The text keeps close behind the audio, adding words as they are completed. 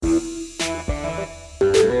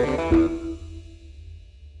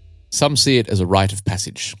Some see it as a rite of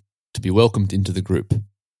passage, to be welcomed into the group.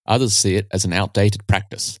 Others see it as an outdated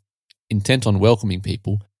practice, intent on welcoming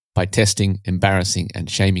people by testing, embarrassing, and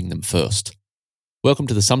shaming them first. Welcome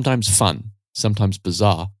to the sometimes fun, sometimes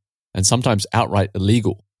bizarre, and sometimes outright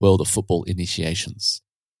illegal world of football initiations.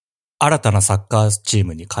 新たなサッカーチー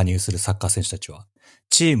ムに加入するサッカー選手たちは、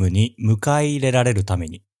チームに迎え入れられるため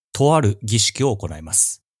に、とある儀式を行いま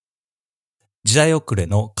す。時代遅れ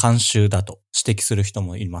の慣習だと指摘する人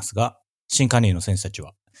もいますが、新加入の選手たち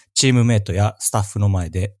は、チームメイトやスタッフの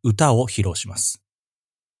前で歌を披露します。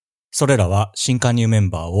それらは新加入メ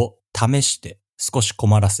ンバーを試して少し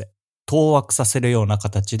困らせ、当惑させるような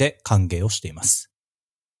形で歓迎をしています。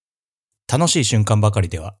楽しい瞬間ばかり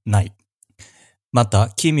ではない。ま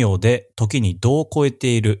た、奇妙で時に度を超え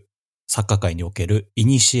ているサッカー界におけるイ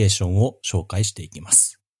ニシエーションを紹介していきま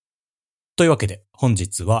す。というわけで、本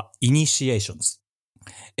日はイニシエーションズ。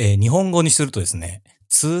日本語にするとですね、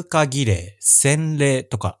通過儀礼、洗礼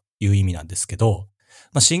とかいう意味なんですけど、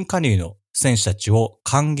新加入の選手たちを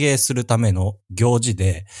歓迎するための行事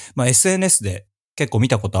で、SNS で結構見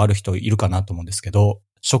たことある人いるかなと思うんですけど、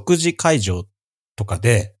食事会場とか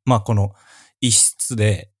で、この一室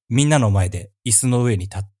でみんなの前で椅子の上に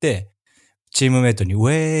立って、チームメイトにウ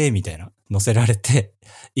ェーみたいな乗せられて、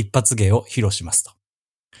一発芸を披露しますと。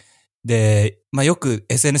で、よく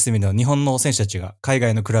SNS で見るのは日本の選手たちが海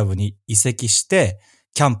外のクラブに移籍して、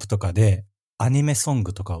キャンプとかでアニメソン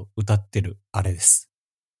グとかを歌ってるあれです。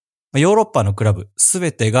ヨーロッパのクラブす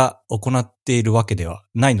べてが行っているわけでは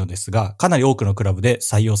ないのですが、かなり多くのクラブで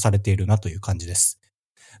採用されているなという感じです。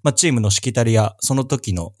チームのしきたりやその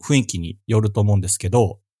時の雰囲気によると思うんですけ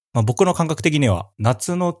ど、僕の感覚的には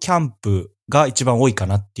夏のキャンプが一番多いか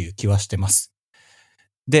なっていう気はしてます。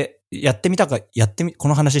で、こ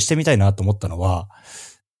の話してみたいなと思ったのは、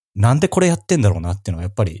なんでこれやってんだろうなっていうのはや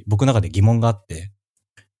っぱり僕の中で疑問があって、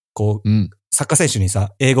サッカー選手に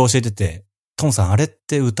さ、英語教えてて、トンさんあれっ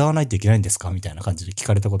て歌わないといけないんですかみたいな感じで聞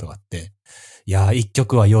かれたことがあって、いや、一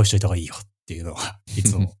曲は用意しといた方がいいよっていうのはい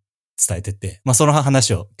つも伝えてて、その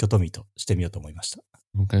話を今日トミーとしてみようと思いました。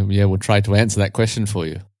Okay, yeah, we'll try to answer that question for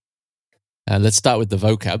you. Let's start with the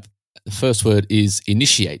vocab. The first word is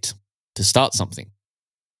initiate, to start something.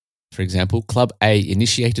 For example, Club A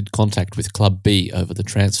initiated contact with Club B over the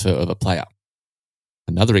transfer of a player.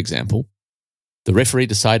 Another example, the referee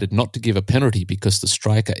decided not to give a penalty because the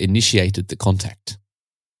striker initiated the contact.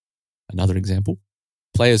 Another example,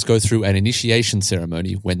 players go through an initiation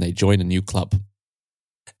ceremony when they join a new club.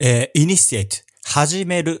 Initiate, 始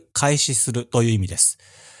める、開始するという意味です。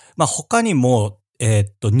他にも、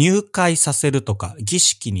入会させるとか、儀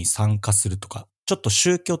式に参加するとか、ちょっと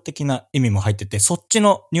宗教的な意味も入ってて、そっち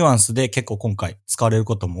のニュアンスで結構今回使われる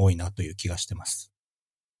ことも多いなという気がしてます。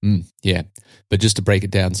Yeah. But just to break it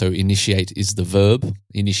down, so initiate is the verb,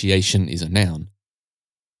 initiation is a noun.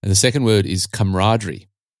 And the second word is camaraderie,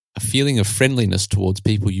 a feeling of friendliness towards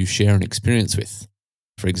people you share an experience with.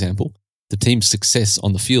 For example, the team's success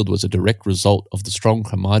on the field was a direct result of the strong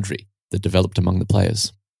camaraderie that developed among the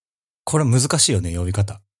players. これ難しいよね、呼び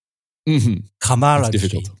方。Camaraderie. It's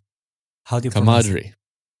difficult. How do you pronounce it?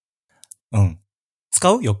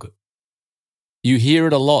 使う？よく。You hear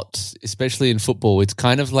it a lot, especially in football. It's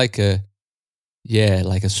kind of like a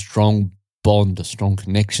strong bond, a strong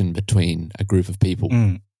connection between a group of people.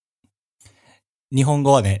 日本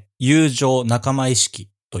語はね、友情、仲間意識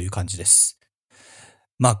という感じです。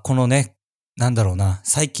このね、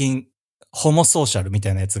最近、ホモソーシャルみ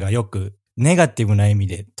たいなやつがよくネガティブな意味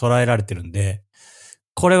で捉えられてるんで、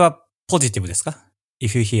これはポジティブですか？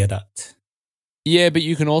 If you hear that. Yeah, but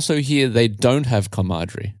you can also hear they don't have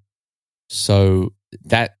camaraderie. So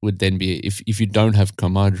that would then be, if you don't have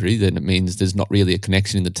camaraderie, then it means there's not really a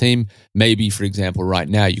connection in the team. Maybe, for example, right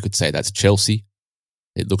now you could say that's Chelsea.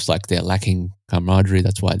 It looks like they're lacking camaraderie.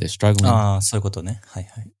 That's why they're struggling. そういうことね。はい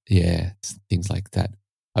はい。Yeah, things like that.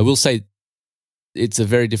 I will say it's a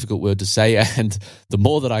very difficult word to say, and the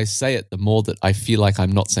more that I say it, the more that I feel like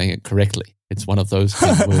I'm not saying it correctly. It's one of those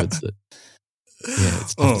kind of words that,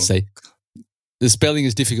 it's tough to say. The spelling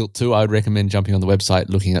is difficult too. I would recommend jumping on the website,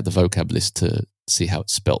 looking at the vocab list to see how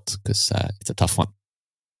it's spelt, because it's a tough one.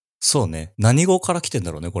 そうね。何語から来てん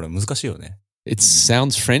だろうね。これ難しいよね。It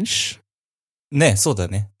sounds French. ね、そうだ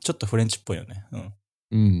ね。ちょっとフレンチっぽいよね。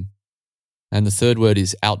And the third word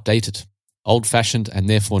is outdated, old-fashioned,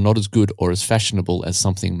 and therefore not as good or as fashionable as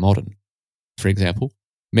something modern. For example,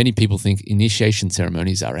 many people think initiation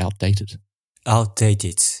ceremonies are outdated.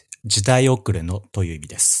 Outdated. 時代遅れのという意味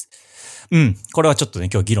です。これはちょっとね、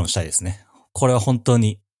今日議論したいですね。これは本当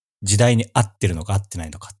に時代に合ってるのか合ってない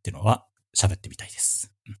のかっていうのは喋ってみたいで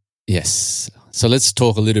す。Yes. So let's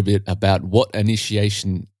talk a little bit about what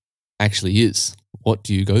initiation actually is. What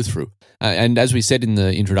do you go through? And as we said in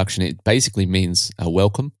the introduction, it basically means a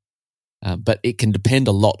welcome, but it can depend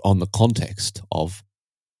a lot on the context of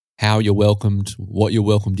how you're welcomed, what you're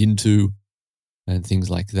welcomed into, and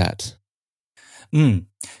things like that. うん。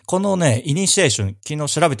このね、イニシエーション、昨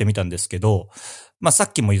日調べてみたんですけど、さ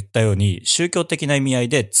っきも言ったように、宗教的な意味合い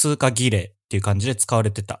で通過儀礼っていう感じで使わ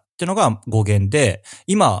れてたっていうのが語源で、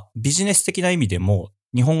今、ビジネス的な意味でも、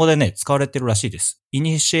日本語でね、使われてるらしいです。イ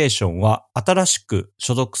ニシエーションは、新しく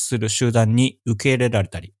所属する集団に受け入れられ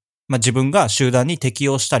たり、自分が集団に適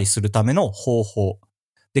応したりするための方法。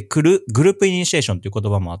で、グループイニシエーションという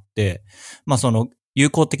言葉もあって、その、友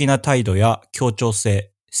好的な態度や協調性、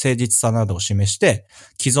誠実さなどを示して、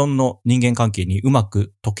既存の人間関係にうま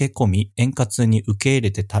く溶け込み、円滑に受け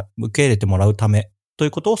入れてもらうためとい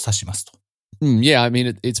うことを指しますと。Yeah, I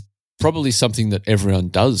mean, it's probably something that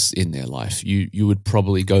everyone does in their life. You would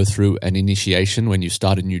probably go through an initiation when you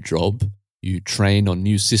start a new job. You train on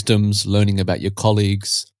new systems, learning about your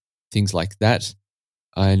colleagues, things like that.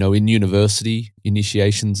 I know in university,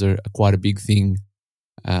 initiations are quite a big thing.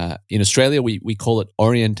 In Australia, we call it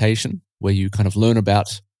orientation, where you kind of learn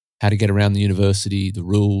about how to get around the university, the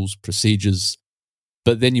rules, procedures.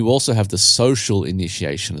 But then you also have the social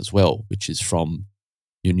initiation as well, which is from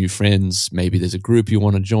your new friends. Maybe there's a group you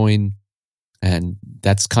want to join. And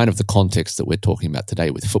that's kind of the context that we're talking about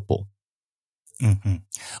today with football. うんうん。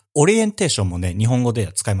オリエンテーションもね、日本語で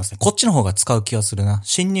は使いますね。こっちの方が使う気がするな。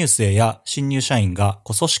新入生や新入社員が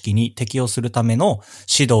組織に適応するための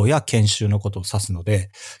指導や研修のことを指すの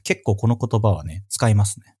で、結構この言葉はね、使いま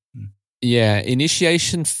すね。Yeah,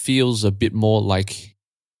 initiation feels a bit more like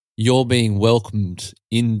you're being welcomed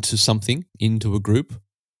into something, into a group.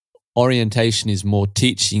 Orientation is more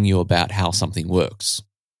teaching you about how something works.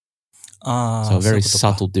 So a very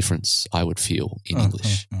subtle difference, I would feel, in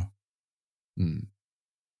English.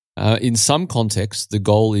 In some contexts, the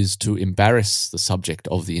goal is to embarrass the subject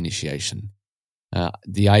of the initiation.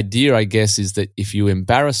 The idea, I guess, is that if you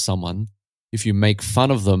embarrass someone, if you make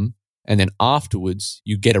fun of them, and then afterwards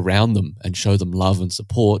you get around them and show them love and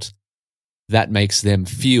support, that makes them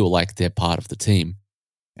feel like they're part of the team.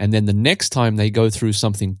 And then the next time they go through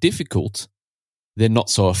something difficult, they're not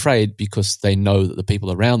so afraid because they know that the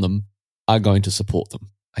people around them are going to support them.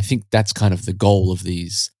 I think that's kind of the goal of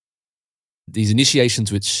these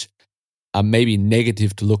initiations, which are maybe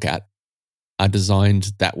negative to look at, are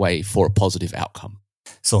designed that way for a positive outcome.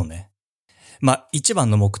 そうね。一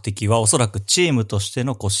番の目的はおそらくチームとして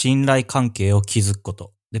の信頼関係を築くこ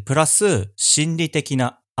と。で、プラス心理的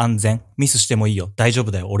な安全。ミスしてもいいよ。大丈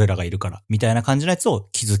夫だよ。俺らがいるから。みたいな感じのやつを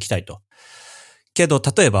築きたいと。けど、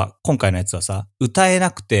例えば今回のやつはさ、歌え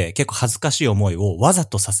なくて結構恥ずかしい思いをわざ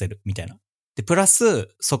とさせるみたいな。で、プラス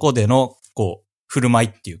そこでの振る舞い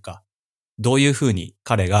っていうか、どういう風に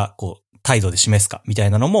彼が態度で示すかみた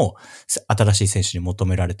いなのも新しい選手に求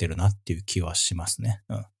められてるなっていう気はしますね。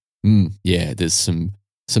Yeah, there's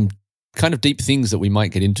some kind of deep things that we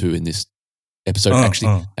might get into in this episode,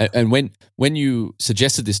 actually. And when you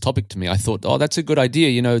suggested this topic to me, I thought, oh, that's a good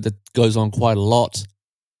idea, that goes on quite a lot.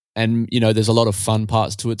 And, there's a lot of fun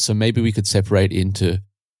parts to it. So maybe we could separate into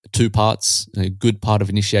two parts, a good part of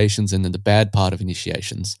initiations and then the bad part of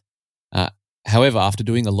initiations. However, after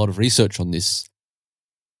doing a lot of research on this,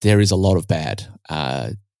 there is a lot of bad.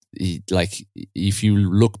 Like if you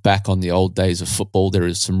look back on the old days of football, there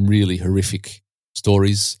is some really horrific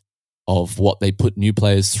stories of what they put new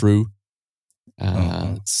players through.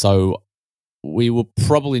 So we will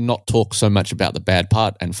probably not talk so much about the bad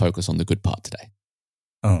part and focus on the good part today.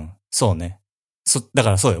 そうね。だ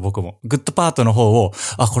からそうよ、僕も。グッドパートの方を、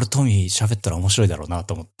これトミー喋ったら面白いだろうな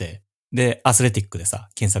と思って。で、アスレティックでさ、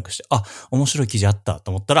検索して、面白い記事あった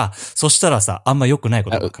と思ったら、そしたらさ、あんま良くない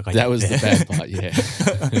ことが書かれてて。That was the bad part,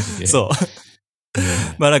 yeah. そ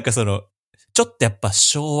う。なんかちょっとやっぱ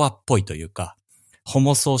昭和っぽいというか、ホ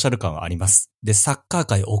モソーシャル感はあります。で、サッカー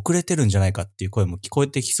界遅れてるんじゃないかっていう声も聞こえ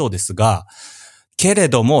てきそうですが、けれ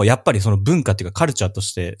ども、やっぱりその文化っていうかカルチャーと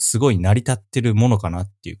してすごい成り立ってるものかな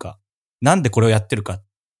っていうか、なんでこれをやってるかっ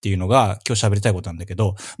ていうのが今日喋りたいことなんだけ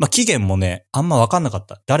ど、起源もね、あんまわかんなかっ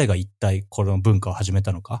た。誰が一体この文化を始め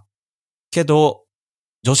たのか。けど、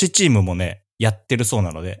女子チームもね、やってるそう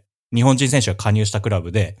なので、日本人選手が加入したクラ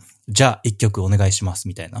ブで、じゃあ一曲お願いします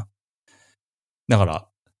みたいな。だから、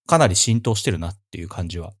かなり浸透してるなっていう感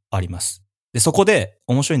じはあります。で、そこで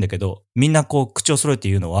面白いんだけど、みんな口を揃えて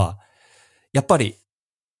言うのは、やっぱり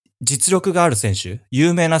実力がある選手、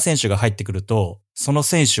有名な選手が入ってくると、その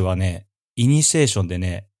選手はね、イニシエーションで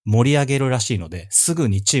ね、盛り上げるらしいので、すぐ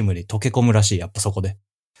にチームに溶け込むらしい、やっぱそこで。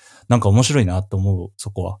なんか面白いなと思う、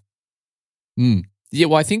そこは。Yeah,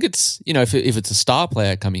 well, I think it's, if it's a star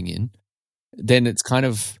player coming in, then it's kind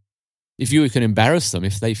of, if you can embarrass them,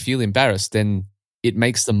 if they feel embarrassed, then it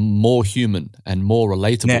makes them more human and more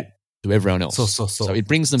relatable to everyone else. So it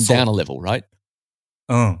brings them down a level, right?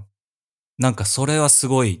 うん。なんかそれはす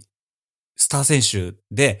ごい、スター選手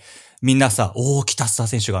で、みんなさ、来たスター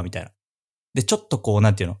選手が、みたいな。で、ちょっとこう、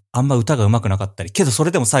なんていうの、あんま歌が上手くなかったり、けどそ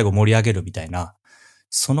れでも最後盛り上げるみたいな、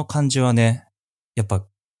その感じはね、やっぱ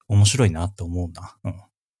面白いなって思うな。うん。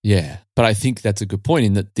Yeah, but I think that's a good point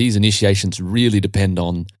in that these initiations really depend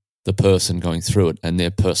on the person going through it and their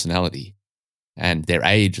personality, and their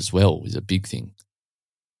age as well is a big thing.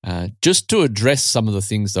 Just to address some of the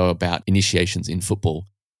things though about initiations in football,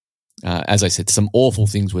 as I said, some awful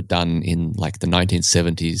things were done in like the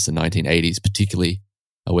 1970s, the 1980s particularly,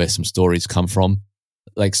 where some stories come from.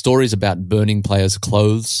 Like stories about burning players'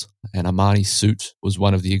 clothes, an Armani suit was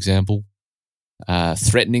one of the example.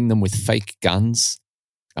 Threatening them with fake guns.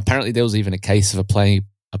 Apparently there was even a case of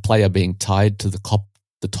a player being tied to the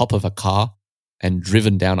top of a car and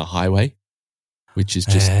driven down a highway, which is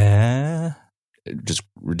just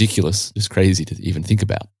ridiculous, just crazy to even think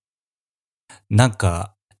about. なん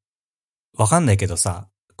か、わかんないけどさ、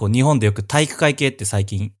こう日本でよく体育会系って最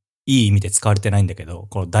近いい意味で使われてないんだけど、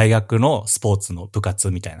この大学のスポーツの部活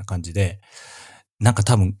みたいな感じで、なんか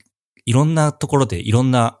多分いろんなところでいろ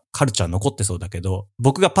んなカルチャー残ってそうだけど、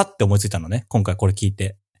僕がパッて思いついたのね、今回これ聞い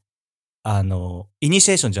て。イニ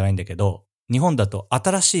シエーションじゃないんだけど、日本だと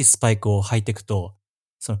新しいスパイクを履いていくと、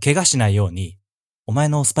その怪我しないように、お前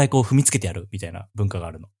のスパイクを踏みつけてやるみたいな文化が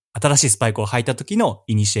あるの。新しいスパイクを履いた時の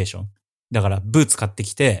イニシエーション。だからブーツ買って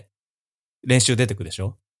きて、練習出てくでし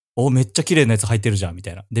ょ？めっちゃ綺麗なやつ履いてるじゃんみ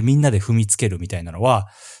たいな。で、みんなで踏みつけるみたいなのは、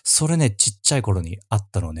それね、ちっちゃい頃にあっ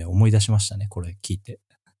たのをね、思い出しましたね、これ聞いて。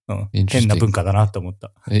うん。変な文化だなって思っ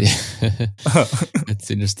た。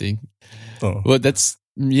That's interesting. Well,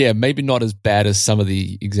 yeah, maybe not as bad as some of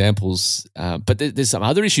the examples, but there's some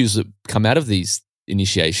other issues that come out of these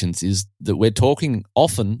initiations is that we're talking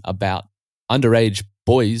often about underage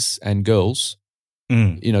boys and girls,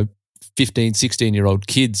 15, 16-year-old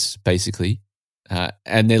kids, basically,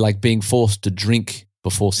 and they're like being forced to drink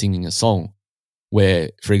before singing a song, where,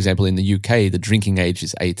 for example, in the UK, the drinking age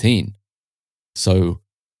is 18. So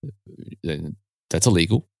that's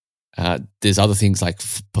illegal. There's other things like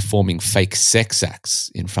performing fake sex acts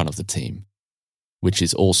in front of the team, which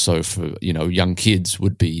is also for, young kids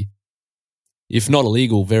would be, if not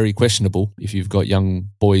illegal, very questionable. If you've got young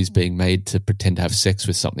boys being made to pretend to have sex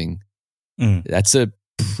with something, that's a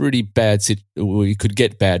pretty bad, it could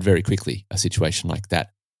get bad very quickly, a situation like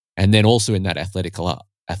that. And then also in that athletic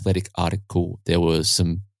article, there were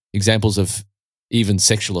some examples of even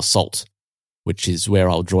sexual assault, which is where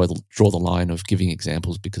I'll draw the line of giving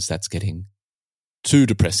examples because that's getting too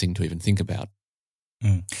depressing to even think about.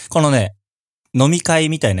 このね、飲み会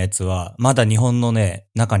みたいなやつは、まだ日本のね、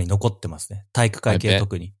中に残ってますね。体育会系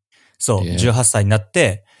特に。そう、18歳になっ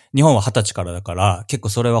て、日本は20歳からだから、結構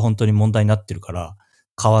それは本当に問題になってるから、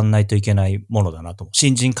変わんないといけないものだなと思う。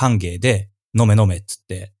新人歓迎で、飲めっつっ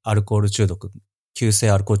て、アルコール中毒、急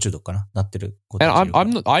性アルコール中毒かななってること。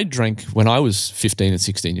And I drank when I was 15 and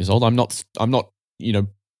 16 years old. I'm not,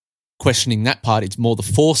 questioning that part. It's more the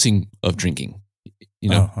forcing of drinking.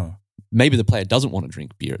 Maybe the player doesn't want to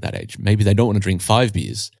drink beer at that age. Maybe they don't want to drink 5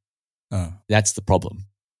 beers. That's the problem.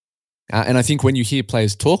 And I think when you hear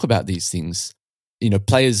players talk about these things,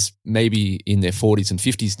 players maybe in their 40s and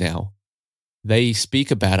 50s now, they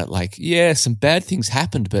speak about it like, yeah, some bad things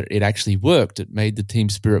happened, but it actually worked. It made the team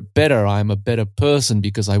spirit better. I'm a better person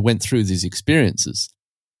because I went through these experiences.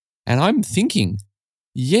 And I'm thinking,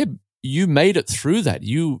 yeah, you made it through that.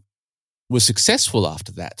 You were successful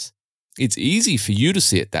after that. It's easy for you to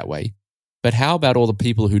see it that way. But how about all the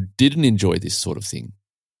people who didn't enjoy this sort of thing?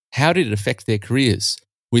 How did it affect their careers?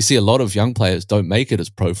 We see a lot of young players don't make it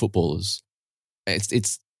as pro footballers.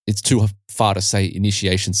 It's too far to say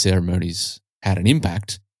initiation ceremonies had an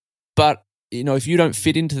impact. But, if you don't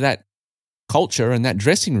fit into that culture and that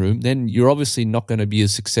dressing room, then you're obviously not going to be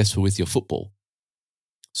as successful with your football.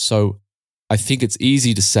 So I think it's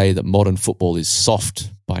easy to say that modern football is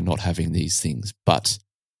soft by not having these things. But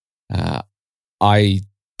I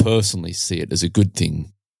personally see it as a good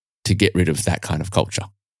thing to get rid of that kind of culture.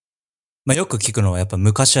 まあよく聞くのはやっぱ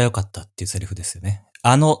昔は良かったっていうセリフですよね。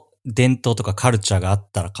伝統とかカルチャーがあ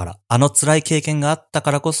ったから、辛い経験があった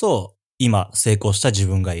からこそ、今成功した自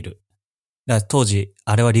分がいる。だから当時、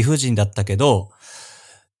あれは理不尽だったけど、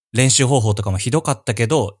練習方法とかもひどかったけ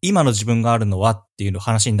ど、今の自分があるのはっていう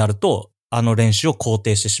話になると、練習を肯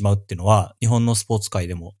定してしまうっていうのは、日本のスポーツ界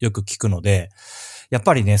でもよく聞くので、やっ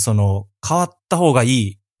ぱりね、変わった方がい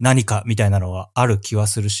い何かみたいなのはある気は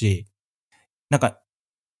するし、なんか、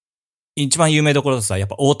一番有名どころとさ、やっ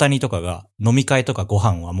ぱ大谷とかが飲み会とかご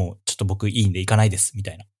飯はもうちょっと僕いいんで行かないですみ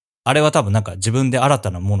たいな。あれは多分なんか自分で新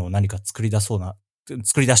たなものを何か作り出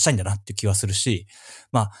したいんだなっていう気はするし、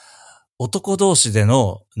まあ、男同士で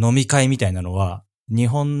の飲み会みたいなのは日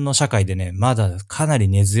本の社会でね、まだかなり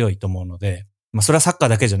根強いと思うので、まあそれはサッカー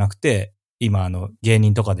だけじゃなくて、今芸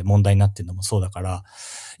人とかで問題になってるのもそうだから、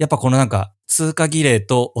やっぱこのなんか通過儀礼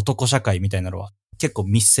と男社会みたいなのは結構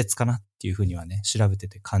密接かなっていうふうにはね、調べて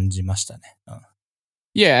て感じましたね。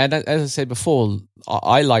Yeah, and as I said before,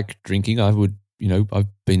 I like drinking. I've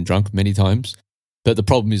been drunk many times. But the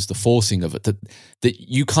problem is the forcing of it, that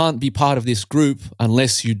you can't be part of this group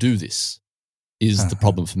unless you do this is the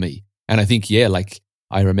problem for me. And I think, like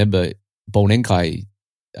I remember Bonenkai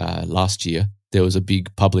last year, there was a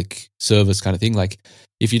big public service kind of thing. Like,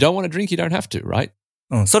 if you don't want to drink, you don't have to, right?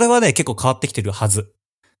 それはね、結構変わってきてるはず。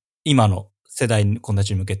今の世代の子た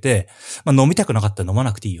ちに向けて、まあ飲みたくなかったら飲ま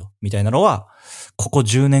なくていいよ、みたいなのは、ここ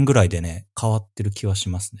10年ぐらいでね、変わってる気はし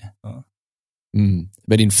ますね。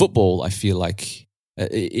But in football, I feel like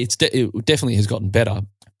it definitely has gotten better,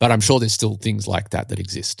 but I'm sure there's still things like that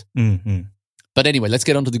exist. But anyway, let's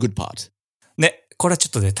get on to the good part. ね、これちょっ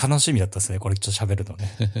とね、楽しみだったですね。これちょっと喋るのね。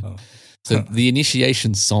So the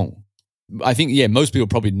initiation song. I think, most people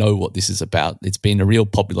probably know what this is about. It's been a real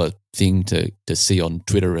popular thing to see on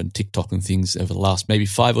Twitter and TikTok and things over the last maybe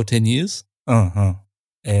 5 or 10 years.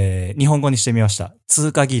 日本語にしてみました。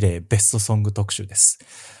通過儀礼ベストソング特集です。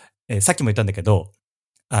さっきも言ったんだけど、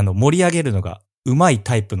盛り上げるのが上手い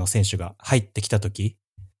タイプの選手が入ってきたとき、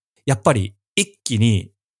やっぱり一気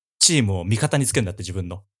にチームを味方につけるんだって自分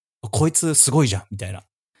の。こいつすごいじゃんみたいな。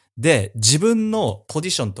で、自分のポ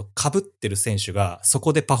ジションと被ってる選手がそ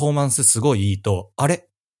こでパフォーマンスすごいいいと、あれ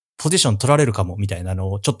ポジション取られるかもみたいな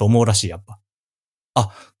のをちょっと思うらしい、やっぱ。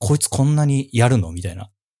あ、こいつこんなにやるのみたい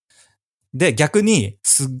な。で、逆に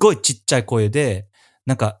すっごいちっちゃい声で、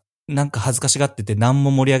なんか恥ずかしがってて何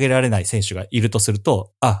も盛り上げられない選手がいるとする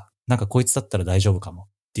と、あ、なんかこいつだったら大丈夫かもっ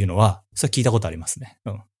ていうのは、それ聞いたことありますね。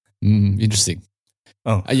Interesting.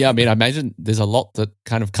 Yeah, I mean, I imagine there's a lot that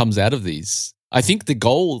kind of comes out of these. I think the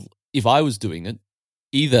goal, if I was doing it,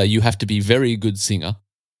 either you have to be a very good singer,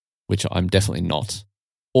 which I'm definitely not,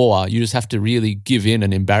 or you just have to really give in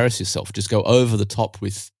and embarrass yourself. Just go over the top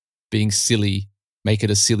with being silly, make it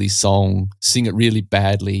a silly song, sing it really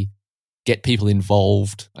badly, get people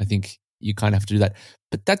involved. I think you kind of have to do that.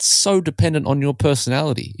 But that's so dependent on your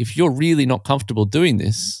personality. If you're really not comfortable doing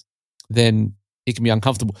this, then it can be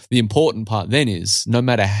uncomfortable. The important part then is no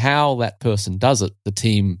matter how that person does it, the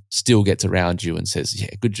team still gets around you and says, yeah,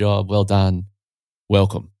 good job, well done,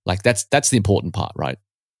 welcome. Like that's the important part, right?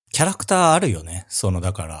 キャラクターあるよね。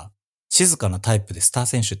だから、静かなタイプでスター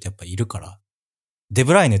選手ってやっぱいるから、デ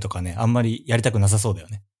ブライネとかね、あんまりやりたくなさそうだよ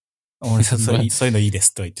ね。俺そういうのいいで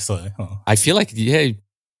すと言ってそうだね。I feel like,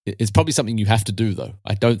 it's probably something you have to do though.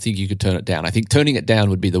 I don't think you could turn it down. I think turning it down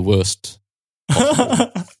would be the worst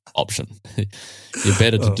option. You're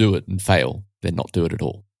better to do it and fail than not do it at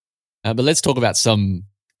all. But let's talk about some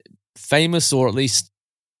famous or at least,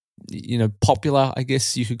 popular, I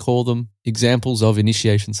guess you could call them, examples of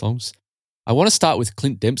initiation songs. I want to start with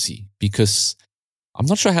Clint Dempsey because I'm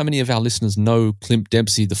not sure how many of our listeners know Clint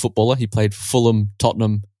Dempsey, the footballer. He played for Fulham,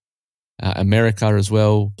 Tottenham, America as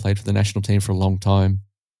well, played for the national team for a long time.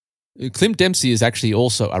 Clint Dempsey is actually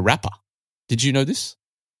also a rapper. Did you know this?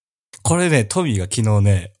 これね、トミーが昨日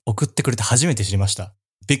ね、送ってくれて初めて知りました。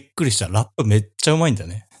びっくりした。ラップめっちゃうまいんだ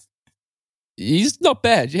ね。He's not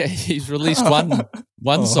bad. Yeah, he's released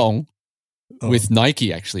one song with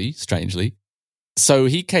Nike, actually, strangely. So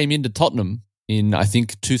he came into Tottenham in, I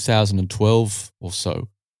think, 2012 or so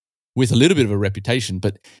with a little bit of a reputation,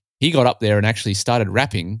 but he got up there and actually started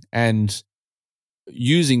rapping and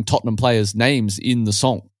using Tottenham players' names in the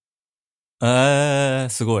song.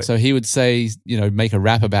 すごい。So he would say, make a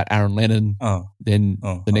rap about Aaron Lennon. Then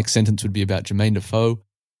the next sentence would be about Jermaine Defoe.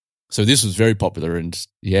 So this was very popular, and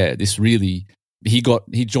this really he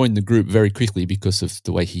joined the group very quickly because of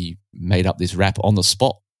the way he made up this rap on the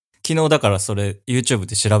spot. 昨日だからそれ YouTube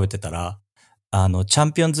で調べてたら、チャ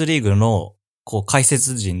ンピオンズリーグの解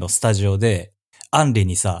説陣のスタジオでアンリ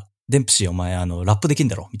にさ、デンプシーお前ラップできん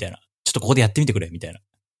だろみたいな。ちょっとここでやってみてくれみたいな。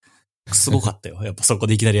すごかったよ。やっぱそこ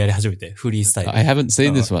でいきなりやり始めて、フリースタイル。I haven't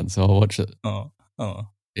seen this one, so I'll watch it.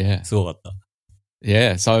 Yeah. すごかった。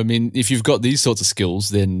Yeah, so I mean, if you've got these sorts of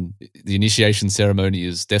skills, then the initiation ceremony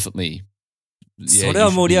is definitely... それ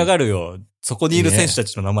は盛り上がるよ。そこにいる選手た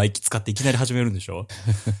ちの名前使っていきなり始めるんでしょ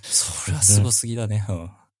それはすごすぎだね。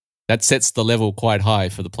That sets the level quite high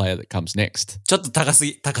for the player that comes next. ちょっと高す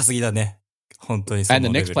ぎだね。本当にその And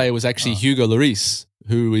the レベ next ル。 player was actually Hugo Lloris,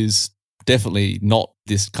 who is definitely not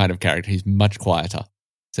this kind of character. He's much quieter.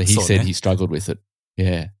 So he そう said ね。 he struggled with it.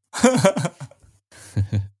 Yeah.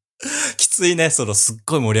 きついね。そのすっ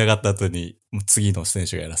ごい盛り上がった後に、もう次の選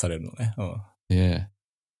手がやらされるのね。Yeah.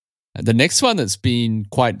 The next one that's been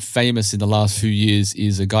quite famous in the last few years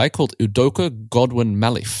is a guy called Udoka Godwin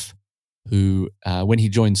Malif, who, when he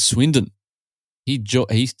joined Swindon, he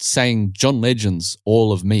sang John Legend's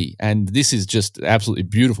All of Me. And this is just absolutely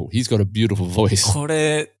beautiful. He's got a beautiful voice. こ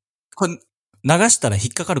れ流したら引っ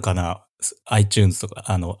かかるかな ?iTunes とか、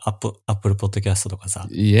Apple Podcast とかさ。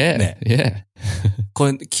Yeah, ね。yeah. こ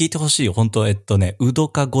れ聞いてほしいよ。本当ウド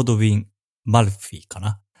カ・ゴドウィン・マルフィーか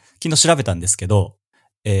な。昨日調べたんですけど、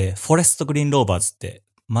フォレスト・グリーン・ローバーズって、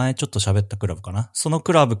前ちょっと喋ったクラブかな。その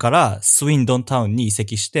クラブからスウィンドンタウンに移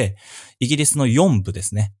籍して、イギリスの4部で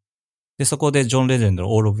すね。で、そこでジョン・レジェンド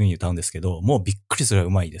のオール・オブ・ミー歌うんですけど、もうびっくりするぐらい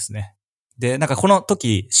うまいですね。で、なんかこの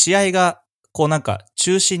時、試合が、こうなんか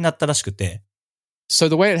中止になったらしくて。So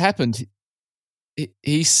the way it happened,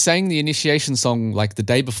 he sang the initiation song like the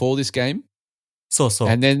day before this game. そうそう。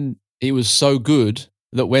And then it was so good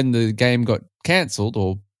that when the game got cancelled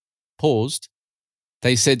or paused,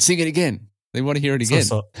 they said, sing it again. They want to hear it again.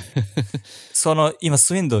 そうそう。今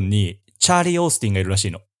スウィンドンにチャーリー・オースティンがいるらし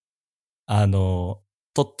いの。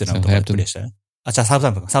トッテナムとかでプレイしたね。サウ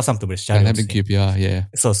サムプトンプレイした。チャーリー・オースティン。QPR, yeah.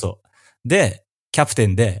 そうそう。で、キャプテ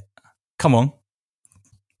ンで、Come on,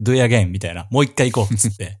 do it again みたいな。もう一回行こうっつ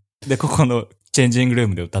って。で、ここのチェンジングルー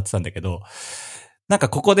ムで歌ってたんだけど、なんか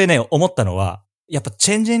ここでね、思ったのは、やっぱ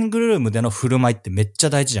チェンジングルームでの振る舞いってめっち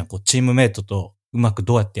ゃ大事じゃん。こう、チームメイトとうまく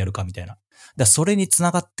どうやってやるかみたいな。それに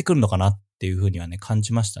繋がってくるのかなっていうふうにはね、感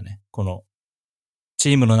じましたね。この、チ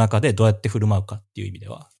ームの中でどうやって振る舞うかっていう意味で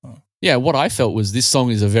は。Yeah, what I felt was this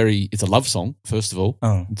song is it's a love song, first of all.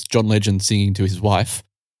 It's John Legend singing to his wife.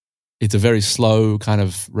 It's a very slow, kind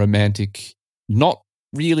of romantic, not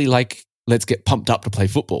really like, let's get pumped up to play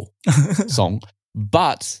football song.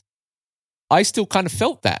 But I still kind of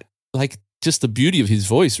felt that. Like, just the beauty of his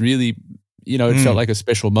voice really, it felt like a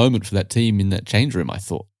special moment for that team in that change room, I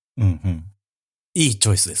thought. いいチ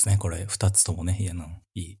ョイスですね、これ。二つともね。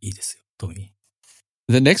いいですよ、トミー。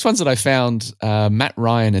The next ones that I found, Matt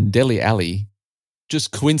Ryan and Dele Alli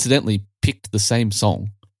just coincidentally picked the same song,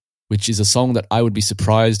 which is a song that I would be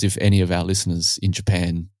surprised if any of our listeners in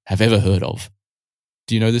Japan have ever heard of.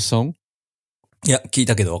 Do you know this song? いや、聞い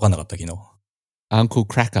たけど分かんなかった、昨日。Uncle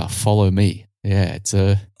Cracker, Follow Me. Yeah, it's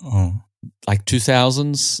like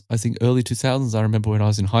 2000s, I think early 2000s. I remember when I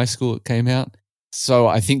was in high school it came out. So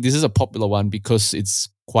I think this is a popular one because it's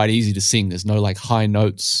quite easy to sing. There's no like high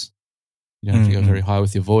notes. You don't have to go very high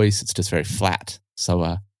with your voice. It's just very flat.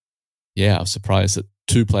 So, yeah, I was surprised that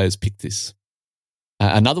two players picked this.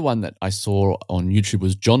 Another one that I saw on YouTube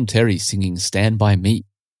was John Terry singing Stand By Me.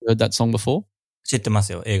 Heard that song before? 知ってま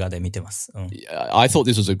すよ。映画で見てます。I thought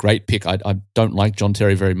this was a great pick. I don't like John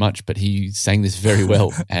Terry very much, but he sang this very well.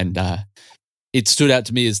 And it stood out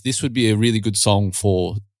to me as this would be a really good song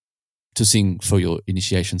to sing for your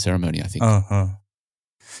initiation ceremony, I think.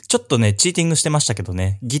 ちょっとね、チーティングしてましたけど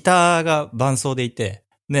ね。ギターが伴奏でいて、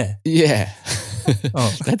ね。Yeah.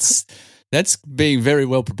 That's being very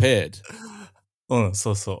well prepared.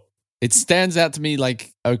 そうそう。 It stands out to me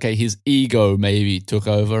like, okay, his ego maybe took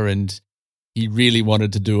over and he really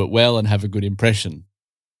wanted to do it well and have a good impression.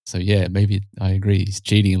 So yeah, maybe I agree. He's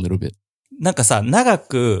cheating a little bit. なんかさ、長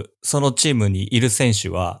くそのチームにいる選手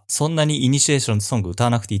は、そんなにイニシエーションソング歌わ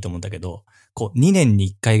なくていいと思うんだけど、こう、2年に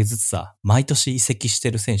1回ずつさ、毎年移籍し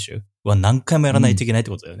てる選手は何回もやらないといけないっ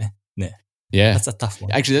てことだよね。ね。Yeah. That's a tough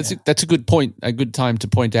one. Actually, that's a good point. A good time to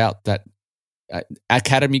point out that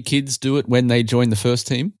academy kids do it when they join the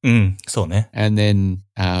first team. そうね。And then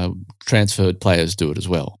transferred players do it as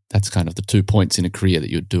well. That's kind of the 2 points in a career that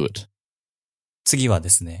you'd do it. 次はで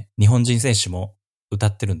すね、日本人選手も歌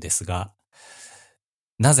ってるんですが、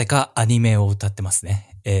なぜかアニメを歌ってます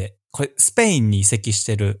ね。これスペインに移籍し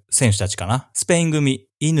てる選手たちかな。スペイン組、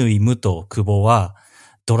乾、武藤、久保は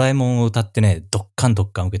ドラえもんを歌ってね、ドッカン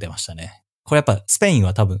受けてましたね。これやっぱスペイン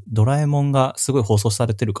は多分ドラえもんがすごい放送さ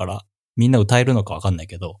れてるからみんな歌えるのかわかんない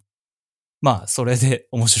けど、まあそれで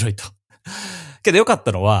面白いと。けど良かっ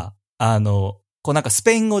たのは、こうなんかス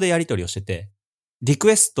ペイン語でやり取りをしてて、リク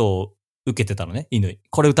エストを受けてたのね、乾。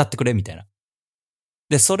これ歌ってくれみたいな。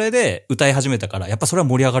で、それで歌い始めたから、やっぱそれは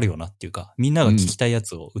盛り上がるよなっていうか、みんなが聞きたいや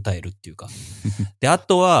つを歌えるっていうか。で、あ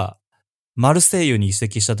とは、マルセイユに移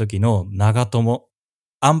籍した時の長友、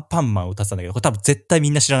アンパンマンを歌ってたんだけど、これ多分絶対み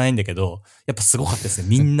んな知らないんだけど、やっぱすごかったですね。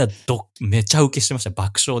みんなめちゃ受けしてました。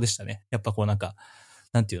爆笑でしたね。やっぱこうなんか、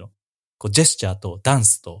なんていうの、こうジェスチャーとダン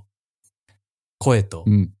スと声と、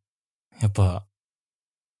やっぱ、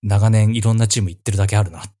長年いろんなチーム行ってるだけある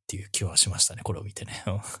なっていう気はしましたね、これを見てね。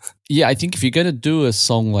Yeah, I think if you're going to do a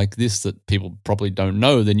song like this that people probably don't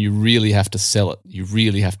know, then you really have to sell it. You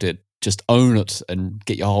really have to just own it and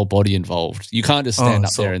get your whole body involved. You can't just stand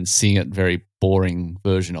up there and sing a very boring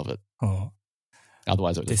version of it.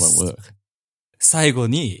 Otherwise it just won't work. 最後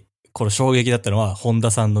に、これ衝撃だったのは、本田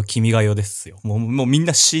さんの君が代ですよ。もうみん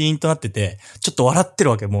なシーンとなってて、ちょっと笑ってる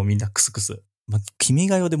わけ、もうみんなクスクス。君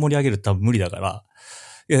が代で盛り上げるって多分無理だから、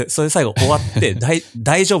いや、それ最後終わって、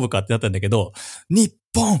大丈夫かってなったんだけど、日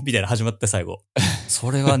本みたいな始まって最後。そ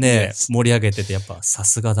れはね、盛り上げててやっぱさ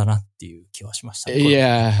すがだなっていう気はしました、ね。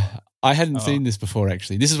Yeah, I hadn't seen this before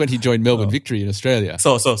actually. This is when he joined Melbourne Victory in Australia.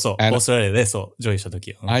 そう。オーストラリアでそう、ジョインした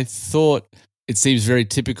時。I thought it seems very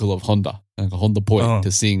typical of Honda. なんか Honda point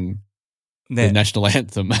to sing the national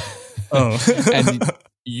anthem. And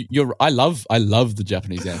I love the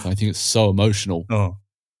Japanese anthem. I think it's so emotional.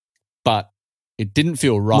 But it didn't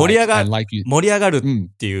feel right. 盛り上がるっ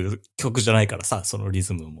ていう曲じゃないからさ、そのリ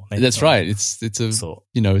ズムもね。That's right. It's a,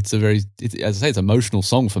 you know, it's a very, as I say, it's an emotional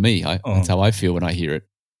song for me. That's how I feel when I hear it.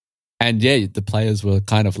 And yeah, the players were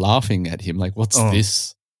kind of laughing at him, like, what's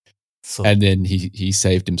this? And then he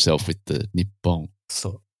saved himself with the Nippon. そ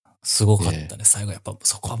う。すごかったね。最後やっぱ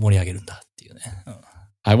そこは盛り上げるんだっていうね。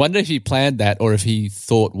I wonder if he planned that or if he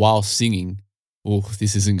thought while singing, oh,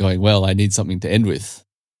 this isn't going well, I need something to end with.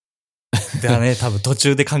 だね、多分途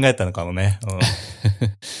中で考えたのかもね。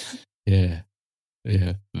Yeah.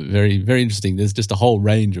 Very, very interesting. There's just a whole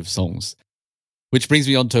range of songs. Which brings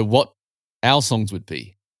me on to what our songs would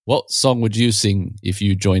be. What song would you sing if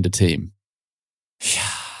you joined a team?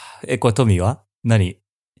 いやこれトミーは何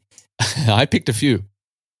I picked a few.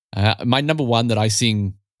 My number one that I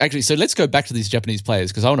sing... Actually, so let's go back to these Japanese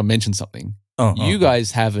players because I want to mention something. You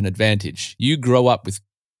guys have an advantage. You grow up with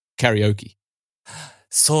karaoke.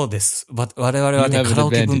 そうです。我々はね、カラ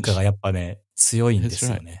オケ文化がやっぱね、強いんです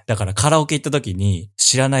よね。だからカラオケ行った時に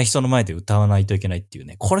知らない人の前で歌わないといけないっていう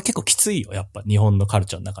ね。これ結構きついよ、やっぱ日本のカル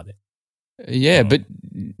チャーの中で。Yeah, but,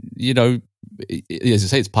 you know, as you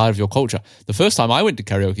say, it's part of your culture. The first time I went to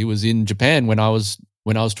karaoke was in Japan when I was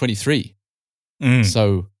 23.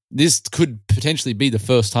 So this could potentially be the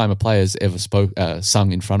first time a player's ever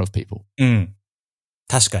sung in front of people.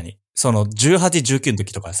 確かに。その18、19の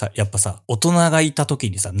時とかさ、やっぱさ、大人がいた時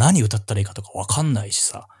にさ、何歌ったらいいかとかわかんないし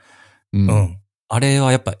さ。あれ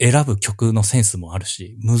はやっぱ選ぶ曲のセンスもある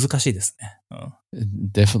し、難しいですね。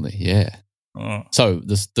Definitely, yeah. So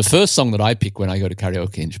the first song that I pick when I go to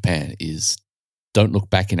karaoke in Japan is Don't Look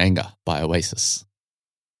Back in Anger by Oasis.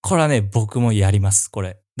 これはね、僕もやります、こ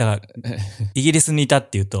れ。だから、イギリスにいたって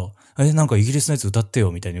言うと、なんかイギリスのやつ歌って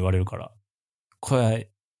よみたいに言われるから、これは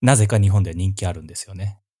なぜか日本で人気あるんですよ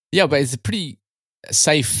ね。Yeah, but it's a pretty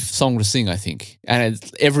safe song to sing, I think. And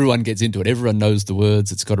everyone gets into it. Everyone knows the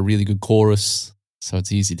words. It's got a really good chorus. So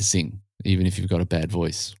it's easy to sing, even if you've got a bad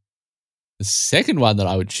voice. The second one that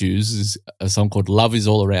I would choose is a song called Love Is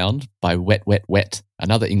All Around by Wet, Wet, Wet,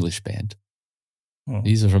 another English band.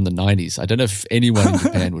 These are from the 90s. I don't know if anyone in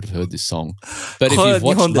Japan would have heard this song. But if you've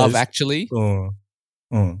watched Love Actually,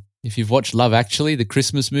 if you've watched Love Actually, the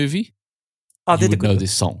Christmas movie, you would know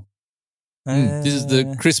this song. This is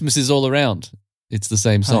the Christmas is All Around. It's the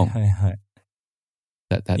same song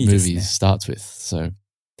that movie starts with. So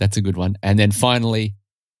that's a good one. And then finally,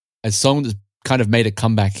 a song that's kind of made a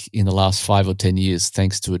comeback in the last 5 or 10 years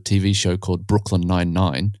thanks to a TV show called Brooklyn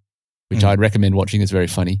Nine-Nine, which I'd recommend watching. It's very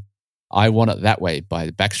funny. I Want It That Way by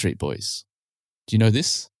the Backstreet Boys. Do you know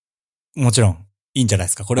this? もちろん。いいんじゃないで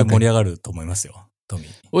すか。これ盛り上がると思いますよ。トミー。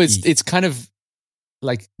Well, it's kind of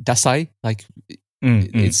like dasai, like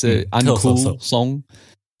it's an uncool song.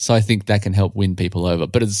 So I think that can help win people over.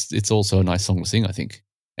 But it's also a nice song to sing, I think.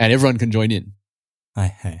 And everyone can join in. は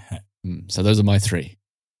い。So those are my three.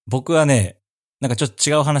 僕はね、なんかちょっと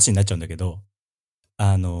違う話になっちゃうんだけど、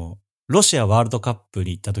ロシアワールドカップ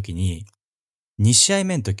に行った時に、2試合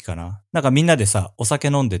目の時かな、なんかみんなでさ、お酒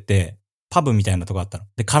飲んでて、パブみたいなとこあったの。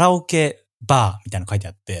で、カラオケバーみたいなの書いて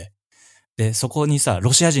あって、で、そこにさ、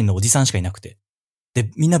ロシア人のおじさんしかいなくて、で、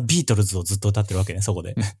みんなビートルズをずっと歌ってるわけね、そこ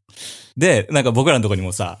で。で、なんか僕らのとこに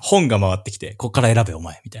もさ、本が回ってきて、こっから選べお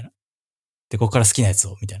前、みたいな。で、こっから好きなやつ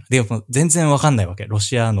を、みたいな。で、全然わかんないわけ。ロ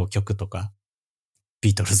シアの曲とか、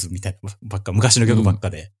ビートルズみたいなばっか、昔の曲ばっか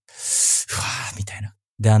で、ふわー、みたいな。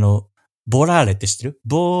で、ボラーレって知ってる？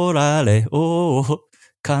ボラーレ、オー、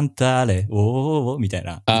カンターレ、オー、みたい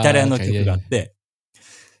な、イタリアの曲があって、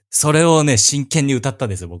それをね、真剣に歌ったん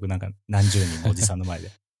ですよ、僕なんか何十人のおじさんの前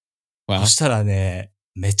で。そしたらね、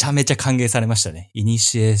めちゃめちゃ歓迎されましたね。イニ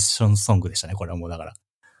シエーションソングでしたね、これはもうだから。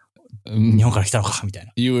日本から来たのかみたい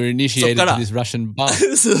な。You were initiated to this Russian bar.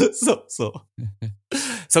 そう。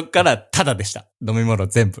そっからタダでした。飲み物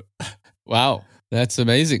全部。Wow, that's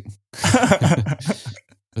amazing.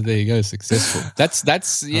 But there you go, successful. That's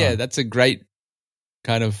a great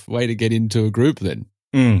kind of way to get into a group then.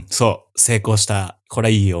 そう。成功した。こ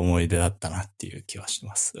れいい思い出だったなっていう気はし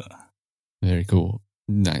ます。Very cool.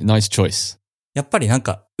 Nice choice. やっぱりなん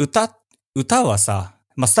か歌はさ、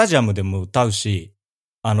スタジアムでも歌うし、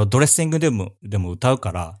ドレッシングでも歌う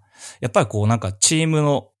から、やっぱりこうなんかチーム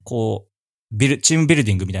のこう、チームビル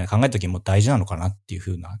ディングみたいな考えた時も大事なのかなっていう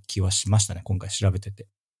風な気はしましたね。今回調べてて。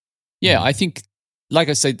Yeah, I think, like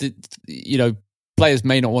I said, players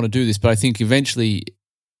may not want to do this, but I think eventually,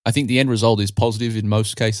 I think the end result is positive in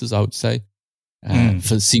most cases, I would say,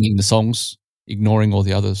 for singing the songs, ignoring all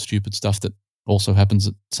the other stupid stuff that also happens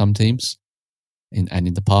at some teams and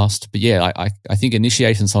in the past. But yeah, I think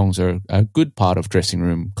initiation songs are a good part of dressing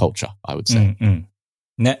room culture, I would say.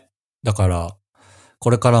 ね。だから、こ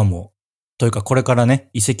れからね、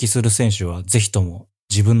移籍する選手はぜひとも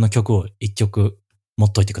自分の曲を一曲持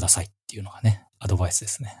っといてくださいっていうのがね、アドバイスで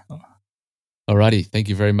すね。Alrighty, thank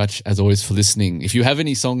you very much as always for listening. If you have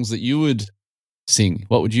any songs that you would sing,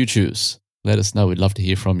 what would you choose? Let us know. We'd love to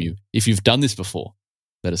hear from you. If you've done this before,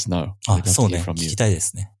 let us know. そうね。聞きたいで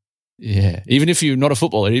すね。Yeah. Even if you're not a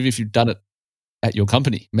footballer, even if you've done it at your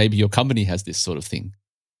company, maybe your company has this sort of thing.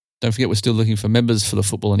 Don't forget, we're still looking for members for the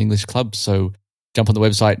Football and English Club. So jump on the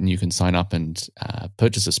website and you can sign up and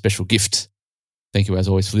purchase a special gift. Thank you as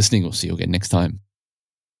always for listening. We'll see you again next time.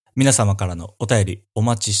 皆様からのお便りお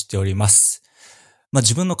待ちしております。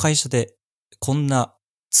自分の会社でこんな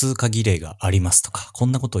通過儀礼がありますとか、こ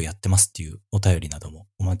んなことをやってますっていうお便りなども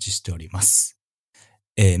お待ちしております。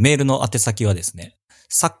メールの宛先はですね、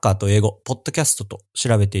サッカーと英語、ポッドキャストと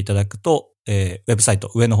調べていただくと、ウェブサイ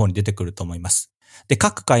ト上の方に出てくると思います。で、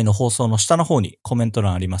各回の放送の下の方にコメント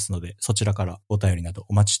欄ありますので、そちらからお便りなど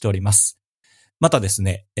お待ちしております。またです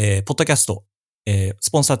ね、ポッドキャスト、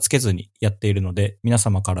スポンサーつけずにやっているので、皆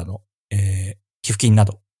様からの、寄付金な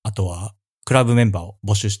ど、あとはクラブメンバーを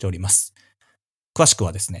募集しております。詳しく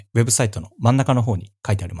はですね、ウェブサイトの真ん中の方に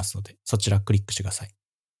書いてありますので、そちらクリックしてください。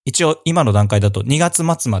一応、今の段階だと2月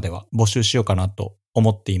末までは募集しようかなと思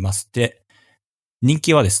っています。で、人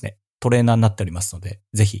気はですね、トレーナーになっておりますので、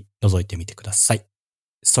ぜひ覗いてみてください。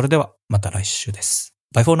それではまた来週です。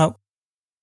Bye for now!